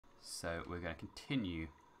So we're going to continue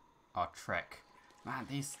our trek. Man,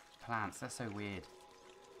 these plants, they're so weird.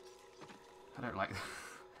 I don't like them.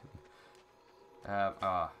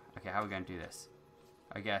 Okay, how are we going to do this?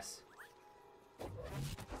 I guess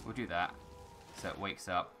we'll do that so it wakes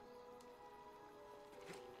up.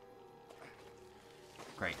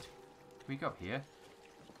 Great. Can we go up here?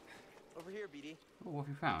 Over here, BD. Oh, what have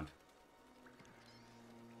you found?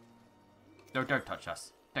 No, don't touch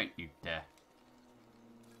us. Don't you dare.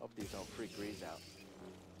 Hope these don't freak Grease out.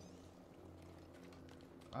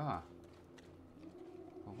 Ah.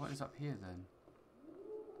 Well, what is up here then?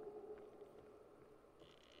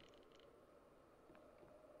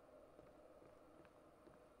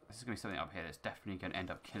 This is going to be something up here that's definitely going to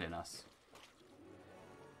end up killing us.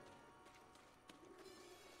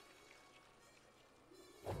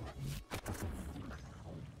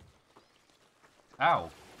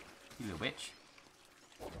 Ow! You little bitch.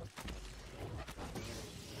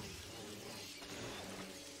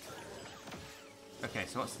 Okay,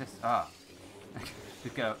 so what's this? Ah.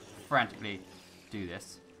 We're going to frantically do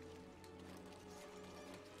this.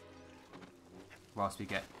 Whilst we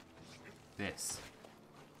get this.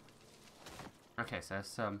 Okay, so there's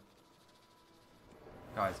some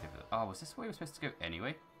guys over there. Oh, was this where we were supposed to go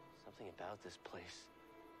anyway? Something about this place.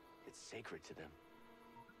 It's sacred to them.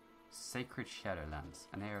 Sacred Shadowlands,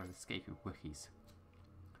 an area of escaping Wookiees.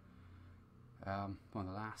 One of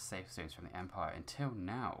the last safe zones from the Empire until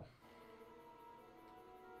now.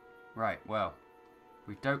 Right, well,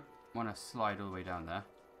 we don't want to slide all the way down there,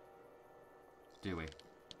 do we?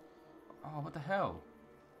 Oh, what the hell?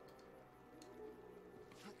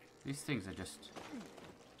 These things are just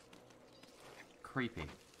creepy.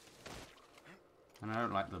 And I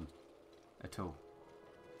don't like them at all.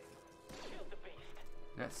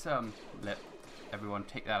 Let's let everyone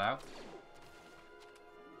take that out.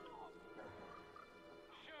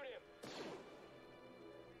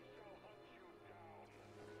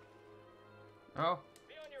 Oh,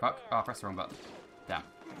 fuck. Oh, I pressed the wrong button. Damn.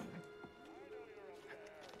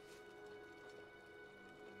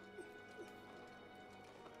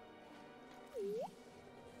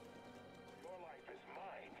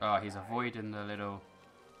 Oh, he's avoiding the little...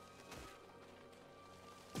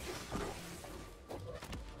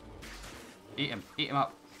 Eat him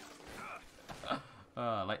up. Oh,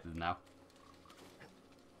 I like them now.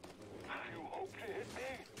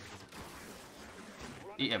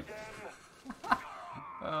 Eat him.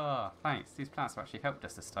 Oh, thanks. These plants have actually helped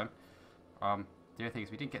us this time. The other thing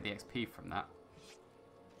is we didn't get the XP from that.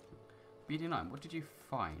 BD9, what did you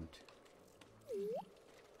find?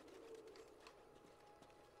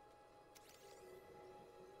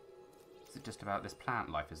 Is it just about this plant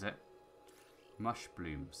life, is it? Mush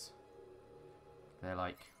blooms. They're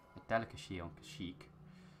like a delicacy on Kashyyyk,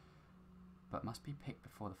 but must be picked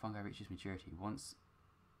before the fungi reaches maturity. Once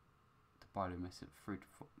the bioluminescent fruit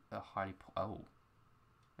are highly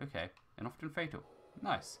okay, and often fatal.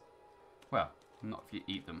 Nice. Well, not if you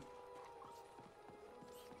eat them.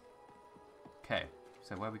 Okay,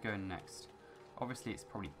 so where are we going next? Obviously it's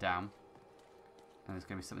probably down, and there's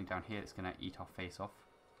going to be something down here that's going to eat our face off.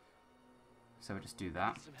 So we'll just do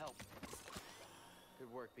that. Some help.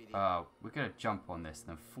 Good work, BD. We're going to jump on this and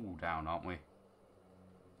then fall down, aren't we?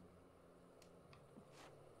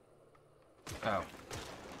 Oh.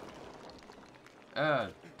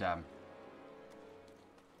 Damn.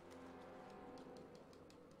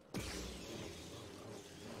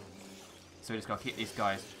 So we just got to keep these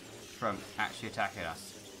guys from actually attacking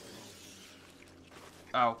us.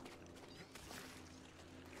 Oh.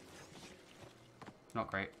 Not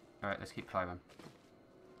great. Alright, let's keep climbing.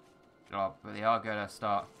 Oh, but they are going to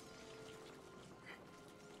start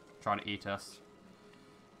trying to eat us.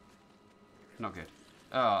 Not good.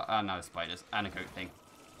 Oh, and now the spiders. And a goat thing.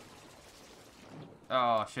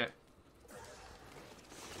 Oh, shit.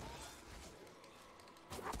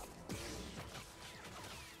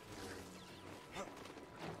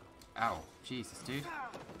 Ow. Jesus, dude.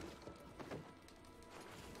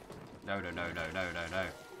 No, no, no, no, no, no, no.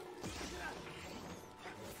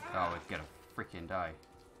 Oh, we're gonna freaking die.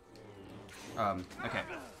 Okay.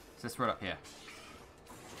 So let's run up here.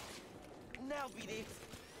 Now, BD.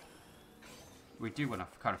 We do want to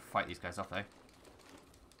kind of fight these guys off, though.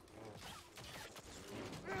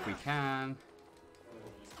 If we can.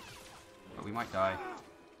 But we might die.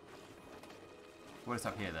 What is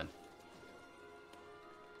up here, then?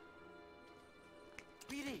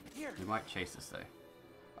 BD, here. We might chase us, though.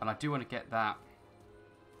 And I do want to get that.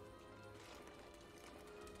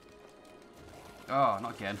 Oh,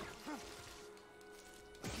 not again.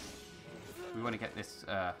 We want to get this,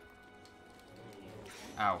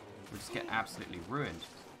 ow. We just get absolutely ruined.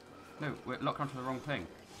 No, we're locked onto the wrong thing.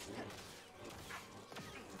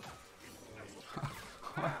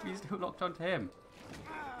 Why are we still locked onto him?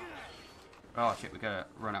 Oh shit, we're gonna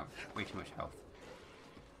run out of way too much health.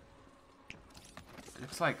 It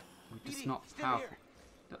looks like we're just not powerful.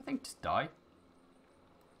 Did that thing just die?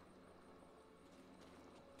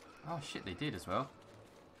 Oh shit, they did as well.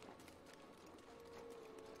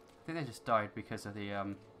 I think they just died because of the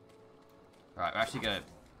Right, we're actually gonna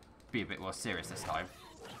be a bit more serious this time.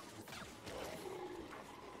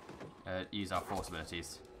 Use our force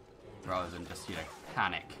abilities rather than just, you know,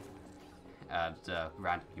 panic and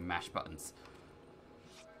randomly mash buttons.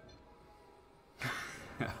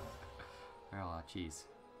 Oh, jeez.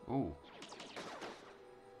 Ooh.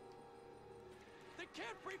 They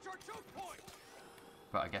can't breach our choke point.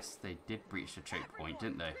 But I guess they did breach the choke point,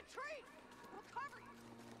 didn't they? Retreat. We'll cover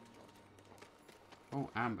you. Oh,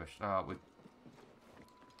 ambush. Oh, we.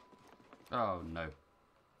 Oh no.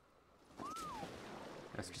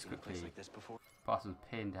 Let's just quickly. Like this before? Pass was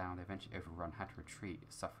pinned down. They eventually overrun. Had to retreat,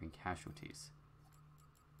 suffering casualties.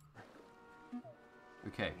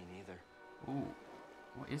 Okay. Me neither. Ooh.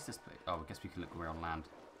 What is this place? Oh, I guess we can look around land.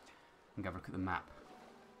 And have a look at the map.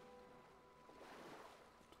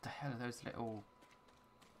 What the hell are those little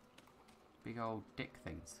big old dick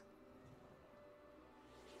things?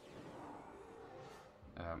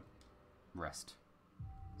 Rest.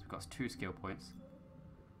 So we've got 2 skill points.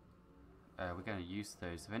 We're going to use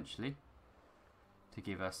those eventually to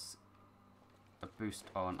give us a boost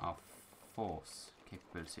on our force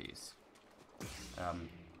capabilities.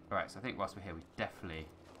 Alright, so I think whilst we're here we definitely,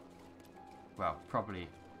 well, probably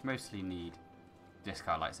mostly need this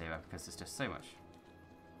kind of lightsaber because there's just so much.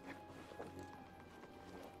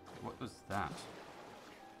 What was that?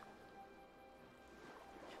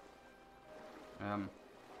 I'm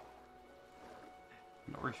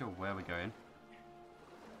not really sure where we're going.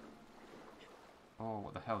 Oh,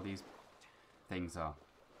 what the hell these things are.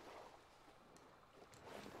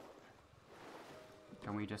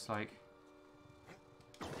 Can we just like...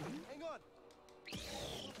 Hang on.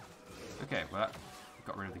 Okay, well that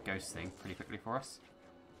got rid of the ghost thing pretty quickly for us.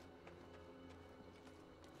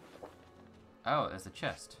 Oh, there's a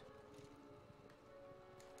chest.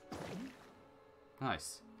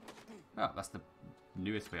 Nice. Oh, that's the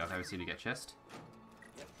newest way I've ever seen to get chest.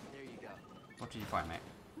 There you go. What did you find, mate?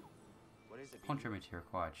 What is it? Poncho material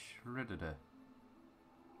required. Shredder.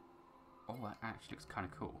 Oh, that actually looks kind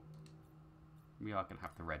of cool. We are going to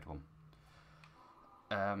have the red one.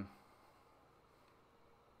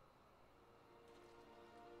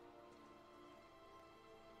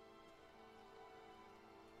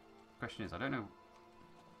 Question is, I don't know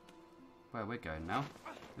where we're going now.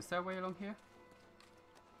 Is there a way along here?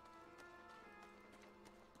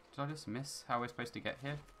 Did I just miss how we're supposed to get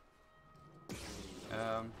here?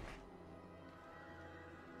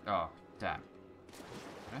 Oh, damn.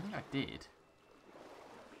 I don't think I did.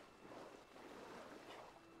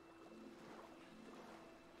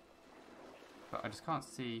 But I just can't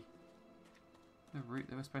see the route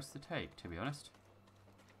that we're supposed to take, to be honest.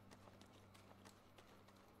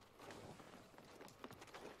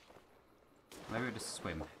 Maybe we'll just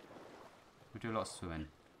swim. We'll do a lot of swimming.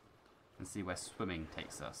 And see where swimming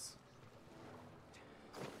takes us.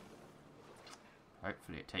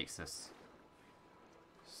 Hopefully it takes us...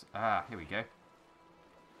 Ah, here we go.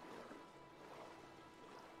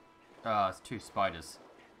 Ah, it's 2 spiders.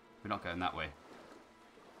 We're not going that way.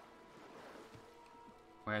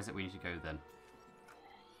 Where is it we need to go then?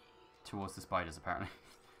 Towards the spiders, apparently.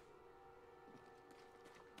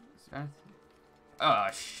 Is there anything? Oh,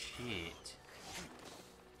 shit.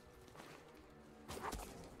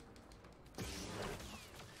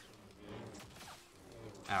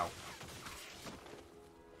 Ow.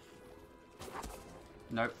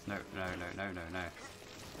 Nope, no, no, no, no, no, no.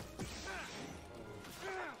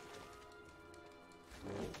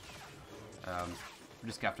 We're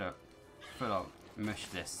just gonna have to full on mush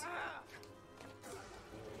this.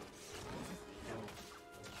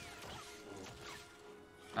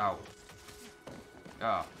 Ow.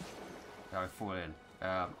 Oh. Oh, I fall in.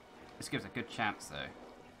 This gives a good chance though.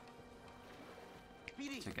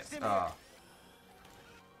 To get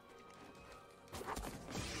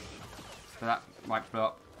So that might blow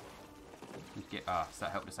up. Get so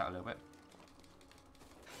that helped us out a little bit.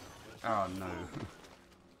 Oh no.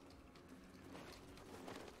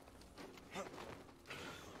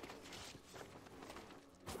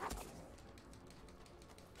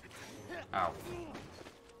 Ow.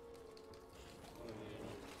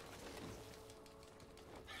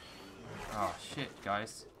 Oh shit,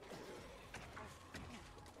 guys.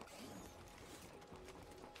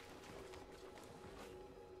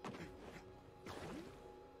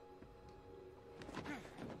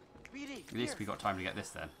 At least we got time to get this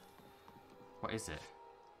then. What is it?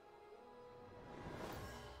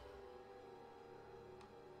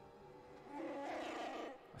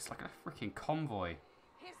 It's like a freaking convoy.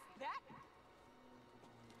 Is that?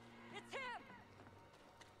 It's him!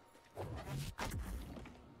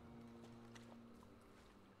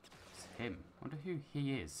 It's him. I wonder who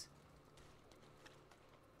he is.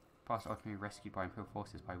 Past ultimately rescued by Imperial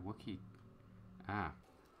forces by Wookiee. Ah.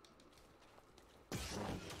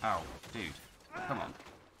 Ow, dude. Come on.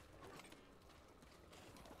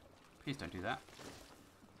 Please don't do that.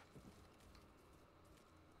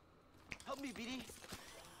 Help me, BD.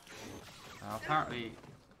 Apparently...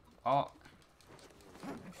 Oh.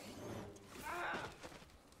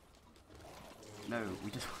 No, we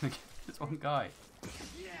just want to get this one guy.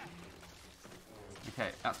 Okay,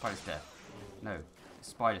 that spider's dead. No,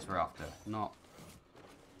 spiders we're after, not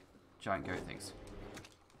giant goat things.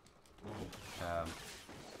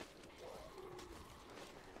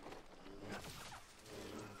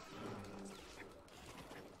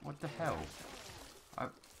 What the hell? I'm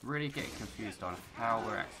really getting confused on how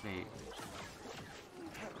we're actually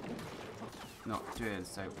not doing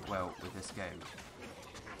so well with this game.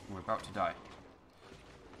 We're about to die.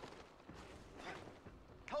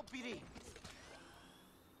 Help, BD.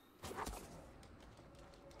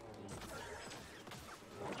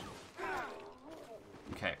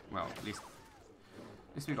 Okay, well, at least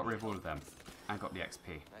we got rid of all of them and got the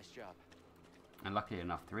XP. Nice job. And luckily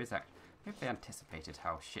enough, there is actually... Maybe they anticipated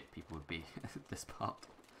how shit people would be at this part.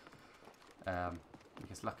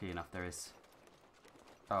 Because luckily enough, there is...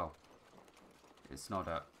 Oh. It's not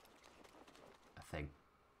a thing.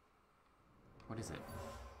 What is it?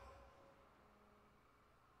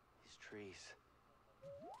 These trees.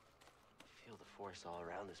 Feel the force all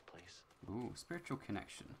around this place. Ooh, spiritual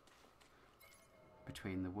connection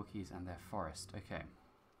between the Wookiees and their forest. Okay,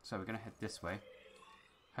 so we're going to head this way.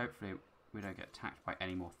 Hopefully we don't get attacked by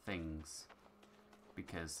any more things,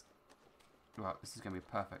 because, well, this is going to be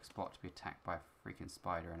a perfect spot to be attacked by a freaking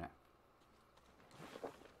spider in it.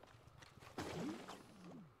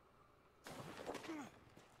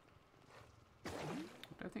 I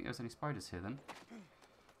don't think there's any spiders here then.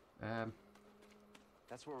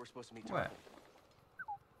 That's where we're supposed to meet. Where?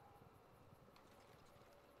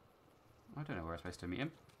 I don't know where I'm supposed to meet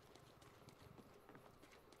him.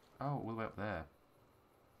 Oh, all the way up there.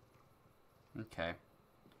 Okay.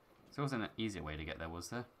 So there wasn't an easier way to get there, was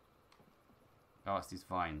there? Oh, it's these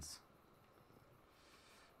vines.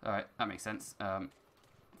 Alright, that makes sense.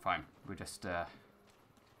 Fine. We'll just,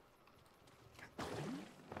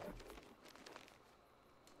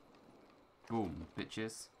 boom,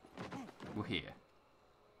 bitches. We're here.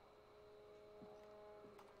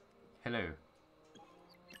 Hello.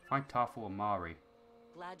 Find Tarful and Mari.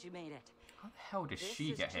 Glad you made it. How the hell did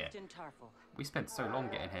she get here? Tarful. We spent so long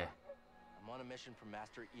getting here. I'm on a mission from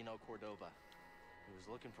Master Eno Cordova. He was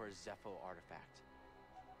looking for a Zepho artifact.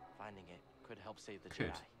 Finding it could help save the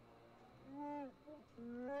Could. Jedi.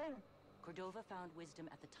 Cordova found wisdom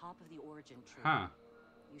at the top of the origin tree. Huh.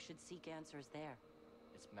 You should seek answers there.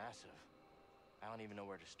 It's massive. I don't even know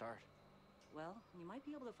where to start. Well, you might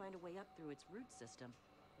be able to find a way up through its root system,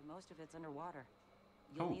 but most of it's underwater.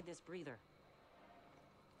 You'll Oh. need this breather.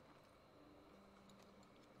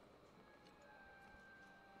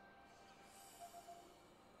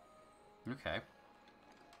 Okay.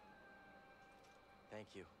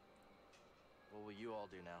 Thank you. What will you all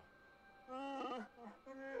do now?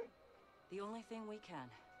 The only thing we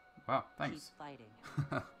can. Wow, thanks. Keep fighting.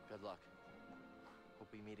 Good luck.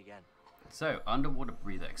 Hope we meet again. So, underwater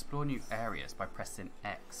breather. Explore new areas by pressing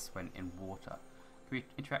X when in water. Can we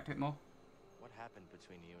interact a bit more? What happened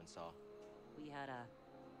between you and Saul? We had a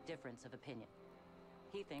difference of opinion.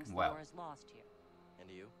 He thinks the Well. war is lost here. And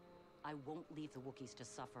you? I won't leave the Wookiees to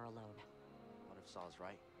suffer alone. What if Saul's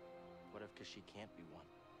right? What if Kashyyyk can't be won?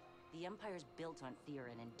 The Empire's built on fear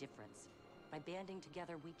and indifference. By banding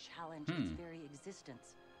together, we challenge its very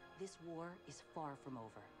existence. This war is far from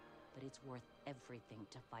over, but it's worth everything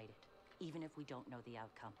to fight it, even if we don't know the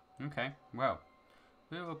outcome. Okay, well,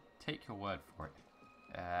 we will take your word for it.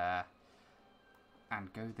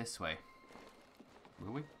 And go this way.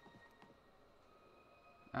 Will we?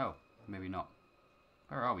 Oh, maybe not.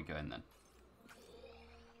 Where are we going then?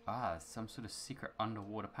 Ah, some sort of secret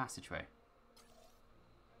underwater passageway.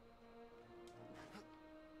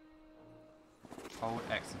 Hold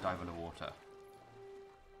X to dive underwater.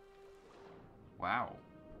 Wow.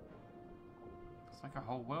 It's like a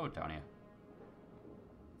whole world down here.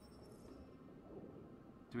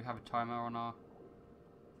 Do we have a timer on our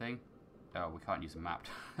thing? Oh, we can't use a map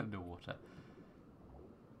underwater.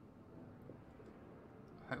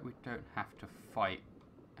 hope we don't have to fight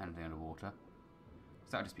anything underwater,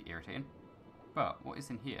 because that would just be irritating. But what is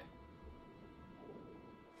in here?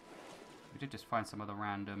 We did just find some other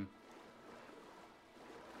random...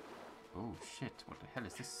 Oh shit, what the hell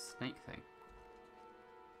is this snake thing?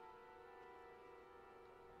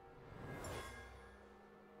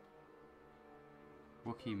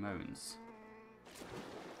 Wookiee moans.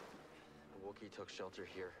 The Wookiee took shelter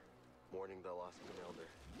here, mourning the lost commander.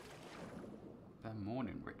 Their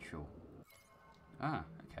mourning ritual. Ah,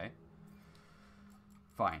 okay.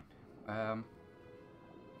 Fine.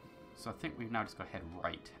 So I think we've now just got to head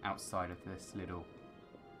right outside of this little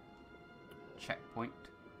checkpoint.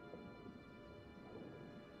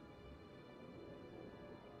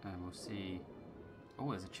 And we'll see... Oh,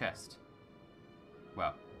 there's a chest.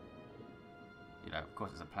 Well, you know, of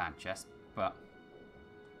course it's a planned chest, but...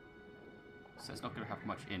 So it's not going to have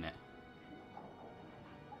much in it.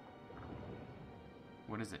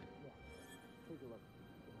 What is it?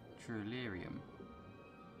 Trulerium.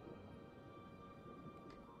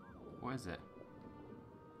 What is it?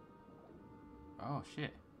 Oh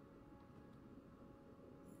shit.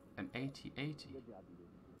 An 80-80.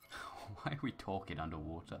 Why are we talking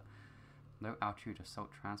underwater? Low altitude assault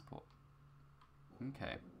transport.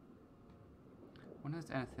 Okay. Wonder if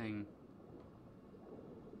there's anything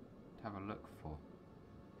to have a look for.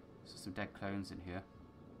 So some dead clones in here.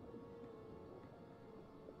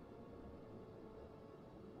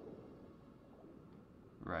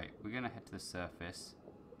 Right, we're gonna head to the surface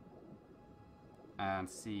and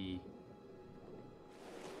see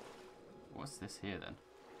what's this here then.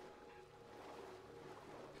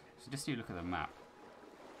 So just you look at the map.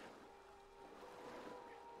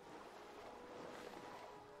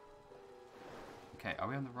 Okay, are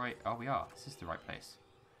we on the right? Oh, we are. This is the right place.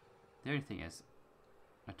 The only thing is,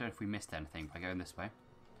 I don't know if we missed anything by going this way.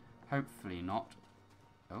 Hopefully not.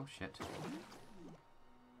 Oh shit.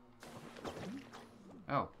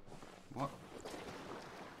 Oh, what?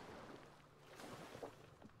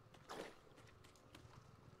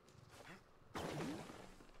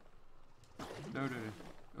 No, no, no.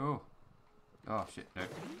 Oh. Oh, shit, no.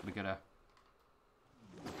 We gotta...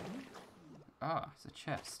 Ah, it's a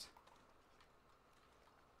chest.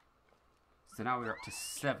 So now we're up to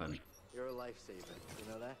 7. You're a lifesaver,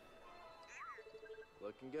 you know that?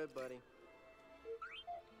 Looking good, buddy.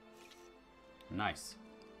 Nice.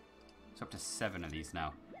 It's up to 7 of these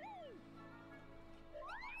now.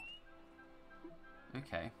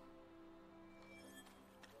 Okay.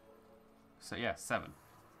 So yeah, 7.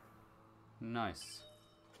 Nice.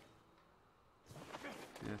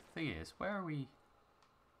 The thing is, where are we?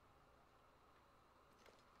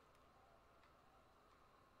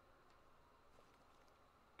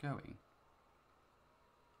 Going?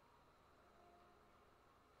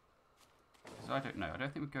 So I don't know. I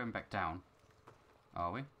don't think we're going back down.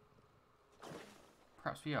 Are we?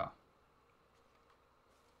 Perhaps we are.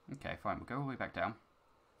 Okay, fine. We'll go all the way back down.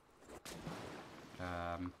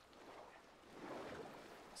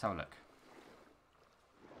 Let's have a look.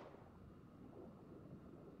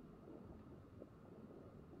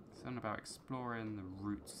 Something about exploring the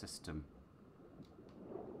root system.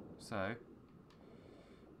 So,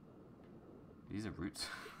 these are roots.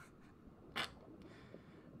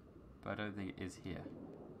 But I don't think it is here.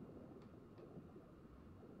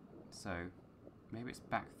 So, maybe it's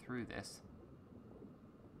back through this.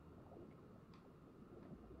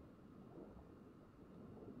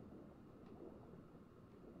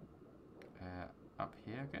 Up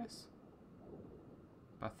here, I guess.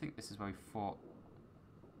 But I think this is where we fought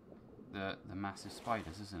the massive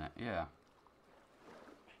spiders, isn't it? Yeah.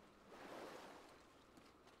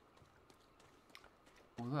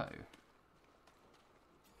 Although...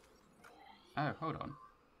 Oh, hold on.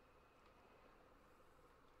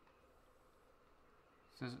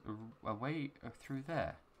 So there's a way through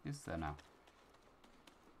there, is there now?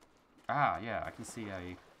 Ah, yeah, I can see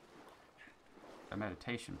a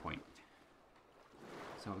meditation point.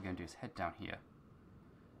 So what we're going to do is head down here.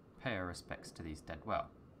 Pay our respects to these dead. Well,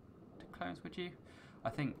 to clones, would you?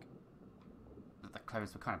 I think that the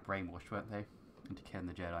clones were kind of brainwashed, weren't they? Into killing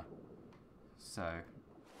the Jedi. So,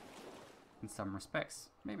 in some respects,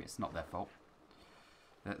 maybe it's not their fault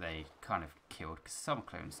that they kind of killed, because some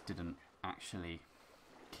clones didn't actually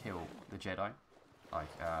kill the Jedi. Like,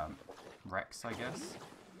 Rex, I guess.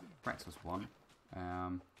 Rex was one.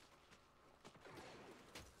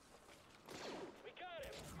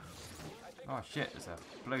 Oh shit, there's a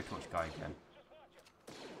blowtorch guy again.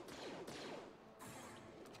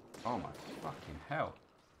 Oh my fucking hell.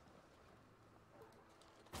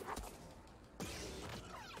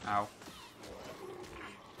 Ow.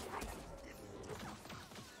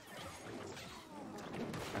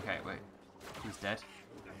 Okay, wait. He's dead.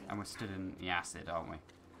 And we're stood in the acid, aren't we?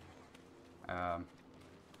 Not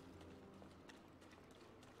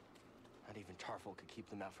even Tarful could keep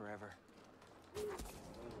them out forever.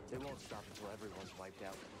 They won't stop until everyone's wiped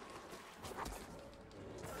out.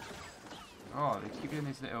 Oh, they keep doing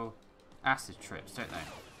these little acid trips, don't they?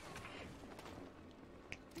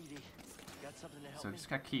 BD, got something to help So me? just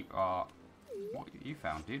gotta keep our... What you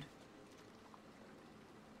found, dude?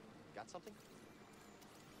 Got something?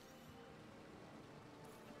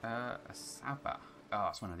 A Saba. Oh,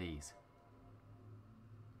 it's one of these.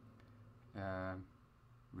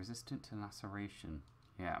 Resistant to laceration.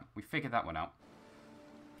 Yeah, we figured that one out.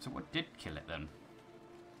 So what did kill it then?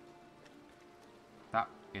 That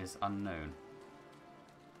is unknown.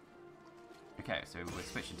 Okay, so we're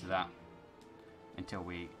switching to that until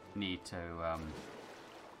we need to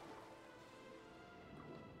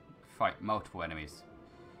fight multiple enemies.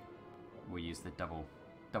 We'll use the double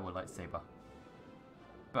lightsaber.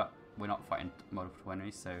 But we're not fighting multiple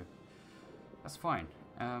enemies, so that's fine.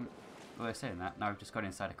 Although saying that, now we've just got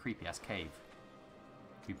inside a creepy ass cave.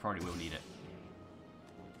 We probably will need it.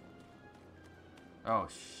 Oh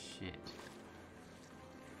shit.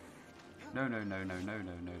 No, no, no, no, no,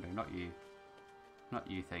 no, no, no, not you. Not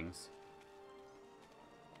you things.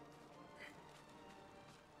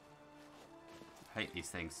 I hate these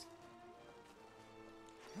things.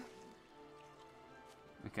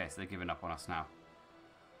 Okay, so they're giving up on us now.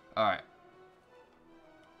 Alright.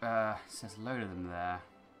 Says a load of them there.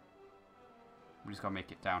 We just gotta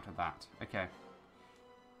make it down to that. Okay.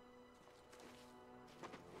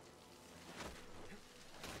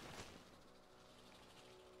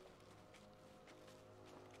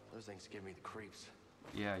 Those things give me the creeps.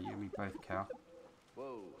 Yeah, you and me both, Cal.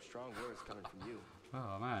 Whoa, strong words coming from you.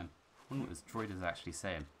 Oh man. I wonder what this droid is actually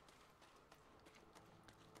saying.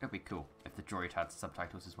 It would be cool if the droid had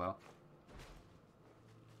subtitles as well.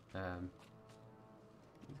 Of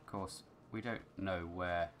course, we don't know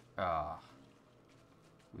where...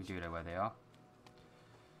 we do know where they are.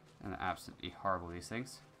 And they're absolutely horrible, these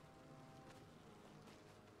things.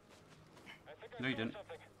 No, you didn't.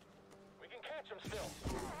 We can catch him still.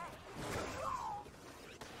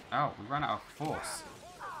 Oh, we ran out of force.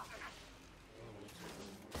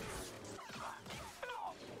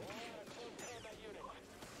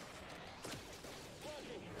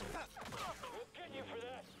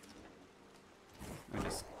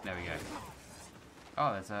 There we go.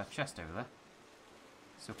 Oh, there's a chest over there.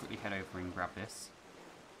 So we'll quickly head over and grab this.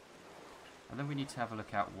 And then we need to have a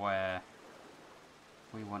look at where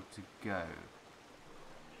we want to go.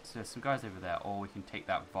 So there's some guys over there, or we can take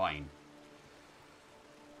that vine.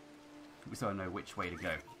 We still don't know which way to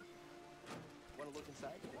go. Want to look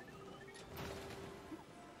inside?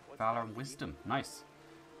 Valor and wisdom. Nice.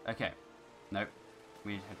 Okay. Nope.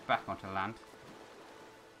 We head back onto land.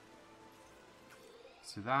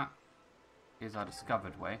 So that is our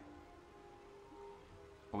discovered way.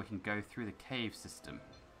 Or we can go through the cave system.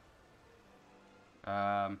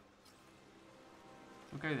 We'll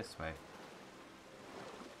go this way.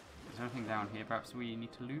 Is there anything down here perhaps we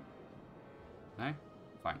need to loot? No?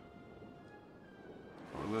 Fine.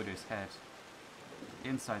 What we will do is head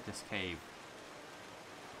inside this cave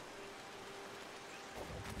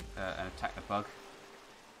and attack the bug.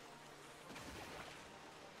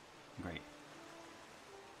 Great.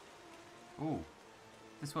 Ooh,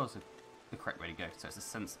 this was the correct way to go, so it's a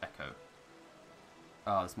sense echo.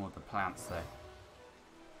 Oh, there's more of the plants there.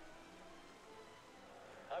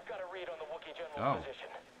 I've got a read on the Wookiee general position.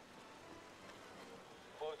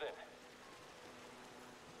 Close in.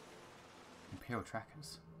 Imperial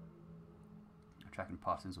trackers. They're tracking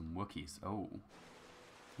patterns on Wookiees. Oh,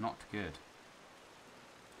 not good.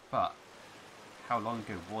 But how long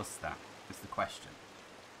ago was that? Is the question.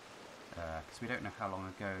 Because we don't know how long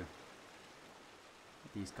ago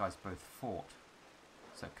these guys both fought.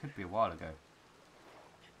 So it could be a while ago.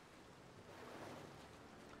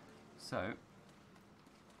 So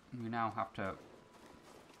we now have to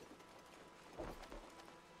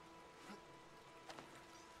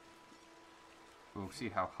we'll see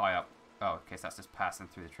how high up. Oh, okay, so that's just passing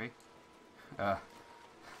through the tree.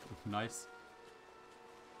 Nice.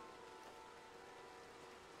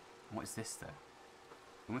 What is this though?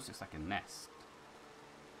 Almost looks like a nest.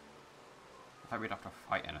 I thought we'd have to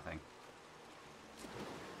fight anything.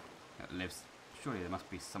 That lives. Surely there must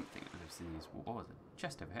be something that lives in these walls. Oh, there's a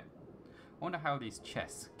chest over here. I wonder how these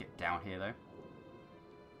chests get down here though.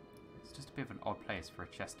 It's just a bit of an odd place for a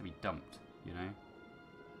chest to be dumped, you know?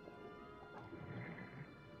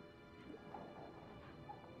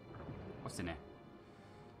 What's in here?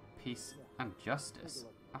 Peace and justice.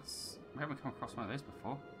 We haven't come across one of those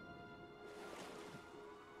before.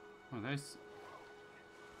 One of those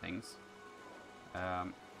things.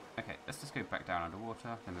 Okay, let's just go back down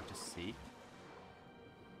underwater, then we'll just see.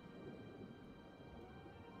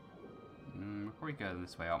 We're probably going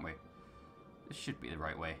this way, aren't we? This should be the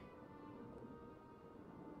right way.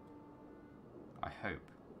 I hope.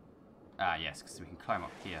 Ah, yes, because we can climb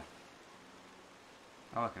up here.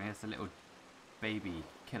 Oh, look, and here's the little baby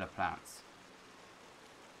killer plants.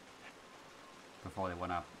 Before they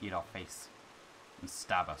want to eat our face and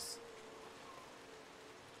stab us.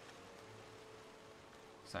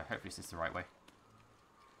 So hopefully this is the right way.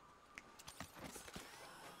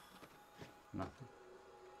 Nothing.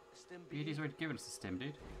 BD's already given us a stim,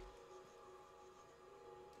 dude.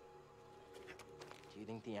 Do you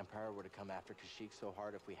think the Empire would have come after Kashyyyk so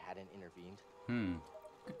hard if we hadn't intervened?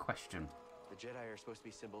 Good question. The Jedi are supposed to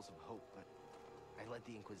be symbols of hope, but I led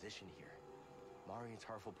the Inquisition here. Mari and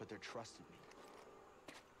Tarful put their trust in me.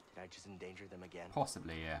 Did I just endanger them again?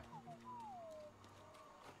 Possibly, yeah.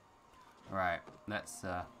 Right, let's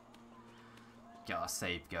get our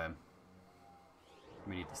save going.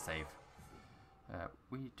 We need the save.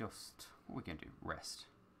 We just... what are we going to do? Rest.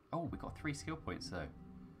 Oh, we got 3 skill points though.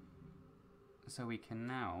 So we can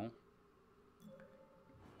now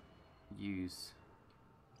use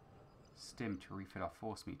Stim to refill our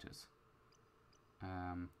force meters.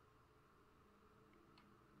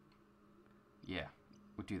 Yeah,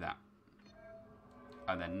 we'll do that.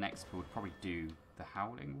 And then next we'll probably do the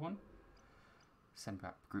Howling one. Send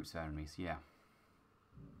back groups of enemies, yeah.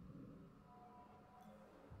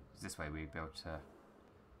 This way we'll be able to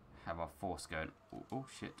have our force going. Oh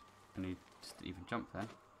shit, I need just to even jump then.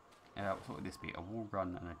 What would this be? A wall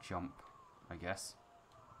run and a jump, I guess.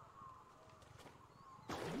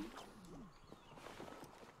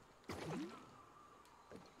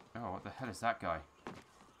 Oh, what the hell is that guy?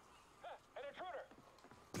 An intruder!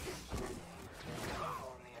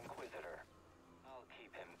 On the Inquisitor. I'll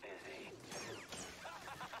keep him busy.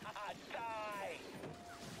 Die!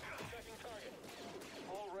 Checking target.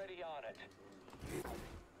 Already on it.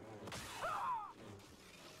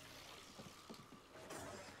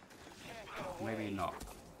 Maybe not.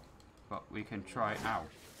 But we can try. Ow.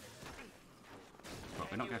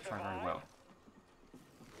 But we're not going to try very well.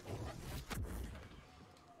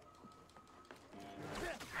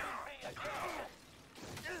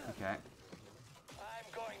 Okay. I'm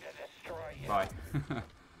going to destroy you. Bye.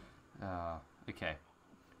 Okay.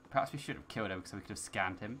 Perhaps we should have killed him because we could have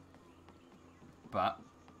scanned him. But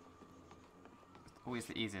it's always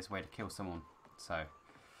the easiest way to kill someone. So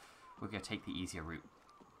we're going to take the easier route.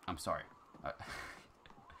 I'm sorry.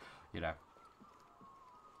 You know.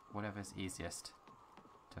 Whatever's easiest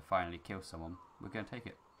to finally kill someone, we're going to take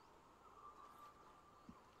it.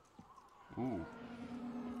 Ooh.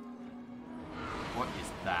 What is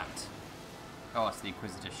that? Oh, it's the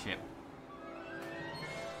Inquisitor ship.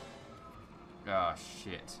 Oh,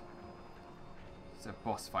 shit. It's a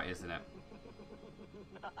boss fight, isn't it?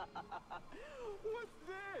 What's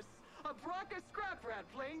this? A Bracca scrap rat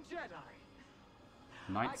playing Jedi.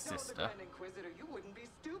 Night I told Sister. the Grand Inquisitor you wouldn't be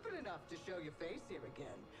stupid enough to show your face here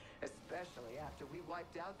again. Especially after we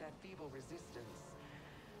wiped out that feeble resistance.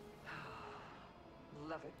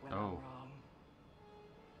 Love it when I'm wrong.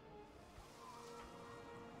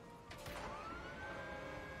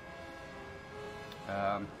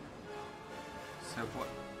 So what?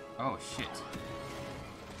 Oh shit.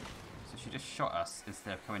 So she just shot us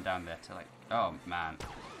instead of coming down there to like, oh man.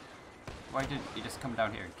 Why didn't you just come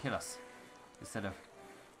down here and kill us? Instead of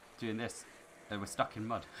doing this. We're stuck in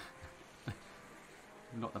mud.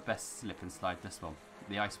 Not the best slip and slide this one.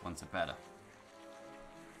 The ice ones are better.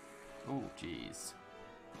 Oh jeez.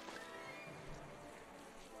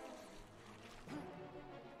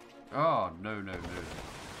 Oh no no no.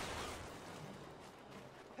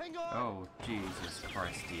 Hang on! Oh, Jesus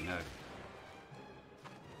Christy, no.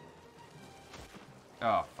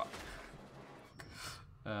 Oh, fuck.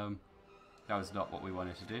 That was not what we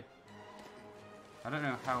wanted to do. I don't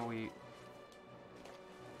know how we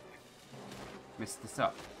messed this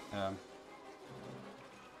up.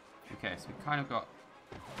 Okay, so we kind of got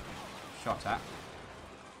shot at,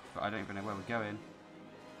 but I don't even know where we're going.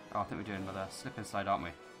 Oh, I think we're doing another slip and slide, aren't we?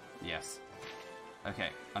 Yes. Okay,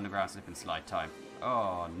 underground slip and slide time.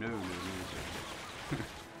 Oh, no, no,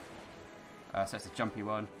 no. So it's a jumpy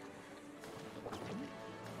one.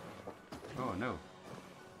 Oh, no.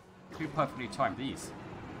 Who perfectly timed these?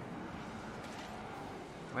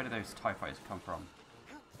 Where do those TIE fighters come from?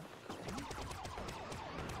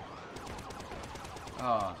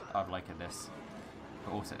 Oh, I've liked this.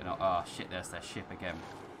 But also, no, oh shit, there's their ship again.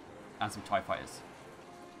 And some TIE fighters.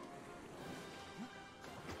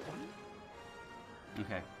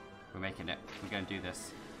 Okay, we're making it. We're going to do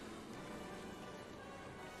this.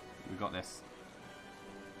 We got this.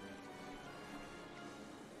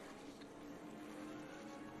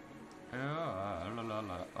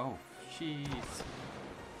 Oh, jeez.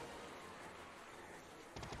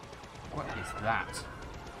 What is that?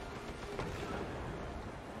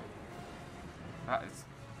 That is...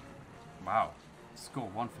 Wow. Score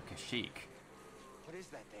 1 for Kashyyyk. What is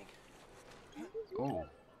that thing? Oh.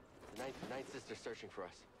 The Ninth Sister's searching for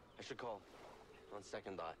us. I should call. On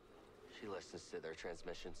second thought, she listens to their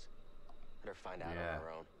transmissions. Let her find out on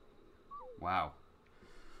her own. Wow.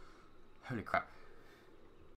 Holy crap.